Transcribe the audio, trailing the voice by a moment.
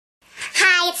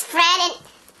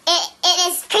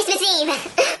wave.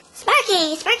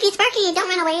 Sparky, Sparky, Sparky, don't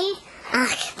run away. Ugh,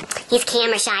 he's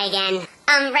camera shy again.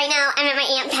 Right now I'm at my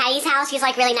Aunt Patty's house. She's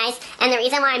like really nice, and the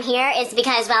reason why I'm here is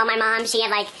because, well, my mom, she had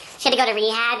to go to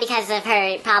rehab because of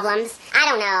her problems. I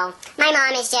don't know. My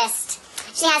mom is just,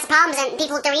 she has problems, and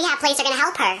people at the rehab place are gonna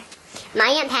help her. My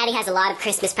Aunt Patty has a lot of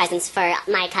Christmas presents for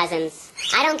my cousins.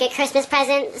 I don't get Christmas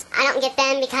presents. I don't get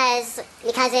them because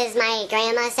as my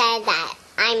grandma said that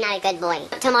I'm not a good boy.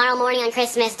 Tomorrow morning on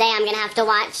Christmas Day, I'm gonna have to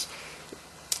watch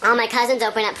all my cousins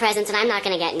open up presents, and I'm not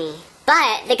gonna get any.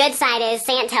 But the good side is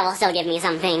Santa will still give me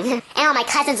something. And all my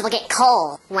cousins will get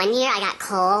coal. One year I got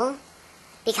coal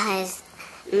because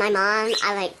my mom,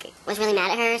 was really mad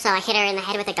at her, so I hit her in the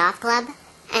head with a golf club.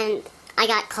 And I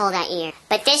got coal that year.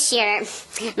 But this year,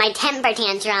 my temper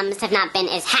tantrums have not been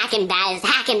as hacking bad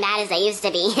as they used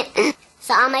to be.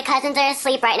 So all my cousins are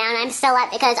asleep right now, and I'm still up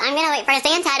because I'm gonna wait for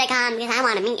Santa to come because I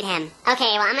want to meet him.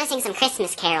 Okay, well, I'm gonna sing some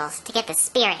Christmas carols to get the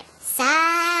spirit.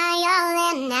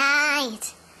 Silent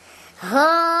night.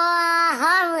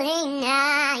 Holy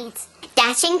night,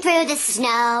 dashing through the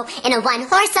snow in a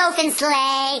one-horse open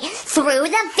sleigh. Through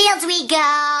the fields we go,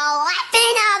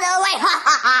 laughing all the way, ha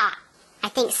ha ha. I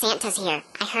think Santa's here.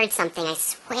 I heard something, I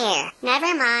swear.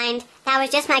 Never mind, that was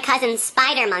just my cousin's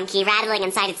spider monkey rattling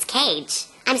inside its cage.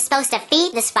 I'm supposed to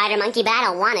feed the spider monkey, but I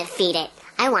don't want to feed it.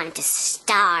 I want it to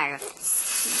starve.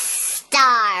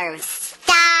 Starve.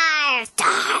 Starve.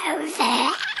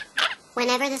 Starve.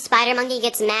 Whenever the spider monkey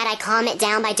gets mad, I calm it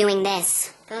down by doing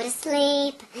this. Go to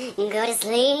sleep, go to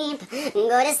sleep,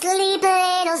 go to sleep,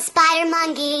 little spider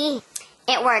monkey.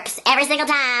 It works every single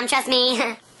time, trust me.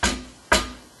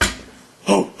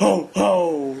 Ho, ho,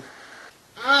 ho.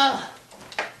 Ugh.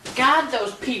 God,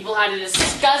 those people had a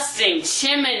disgusting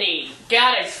chimney.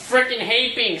 God, I frickin'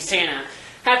 hate being Santa.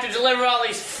 Have to deliver all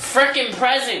these frickin'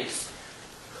 presents.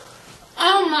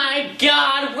 Oh my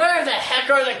God, where the heck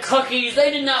are the cookies?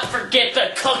 They did not forget the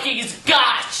cookies,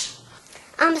 gosh!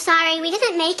 I'm sorry, we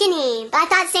didn't make any, but I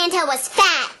thought Santa was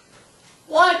fat.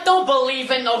 What? Don't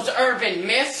believe in those urban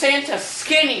myths. Santa's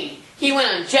skinny. He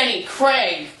went on Jenny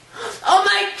Craig. Oh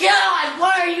my God,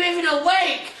 why are you even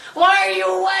awake? Why are you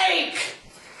awake?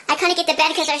 I couldn't get to bed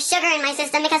because there's sugar in my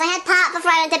system because I had pop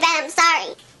before I went to bed, I'm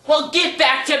sorry. Well, get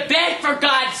back to bed, for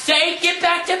God's sake! Get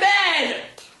back to bed!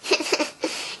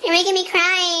 You're making me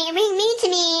cry. You're being mean to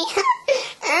me.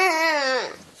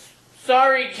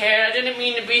 Sorry, kid. I didn't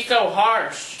mean to be so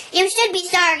harsh. You should be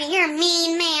sorry. You're a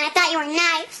mean man. I thought you were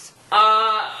nice.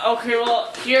 Okay, well,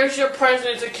 here's your present.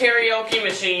 It's a karaoke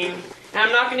machine. And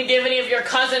I'm not going to give any of your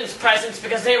cousins presents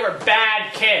because they were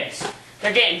bad kids.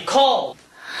 They're getting cold.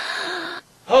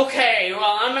 Okay,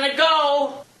 well, I'm going to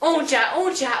go. Ooncha,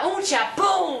 ooncha, ooncha,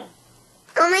 boom!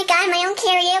 Oh my God, my own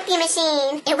karaoke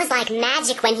machine. It was like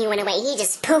magic when he went away. He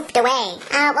just pooped away.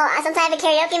 Well, since I have a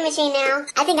karaoke machine now,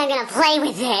 I think I'm gonna play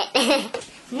with it.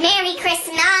 Merry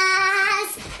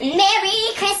Christmas!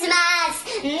 Merry Christmas!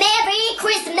 Merry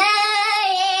Christmas!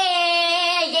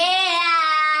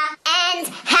 Yeah! And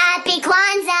Happy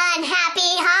Kwanzaa and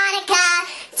Happy Hanukkah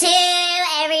to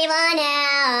everyone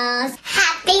else.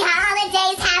 Happy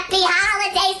holidays, happy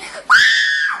holidays! Woo!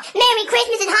 Merry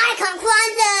Christmas and Hanukkah and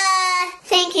Kwanzaa!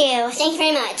 Thank you. Thank you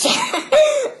very much.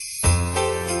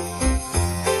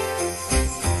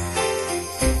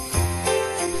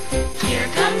 Here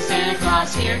comes Santa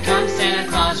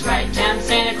Claus, right down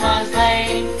Santa Claus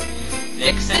Lane.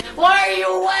 Vixen, why are you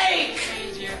awake?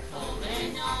 You're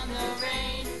pulling on the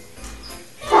rein.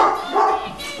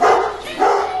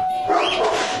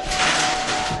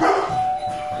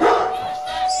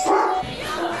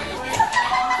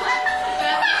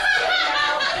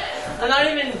 I'm not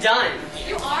even done.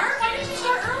 You are? Why didn't you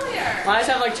start earlier? I just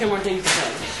have like 2 more things to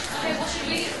say. Okay, well, should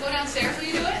we go downstairs while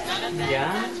you do it?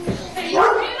 Yeah? Hey, you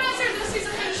go downstairs. Let's see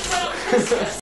some finished photos.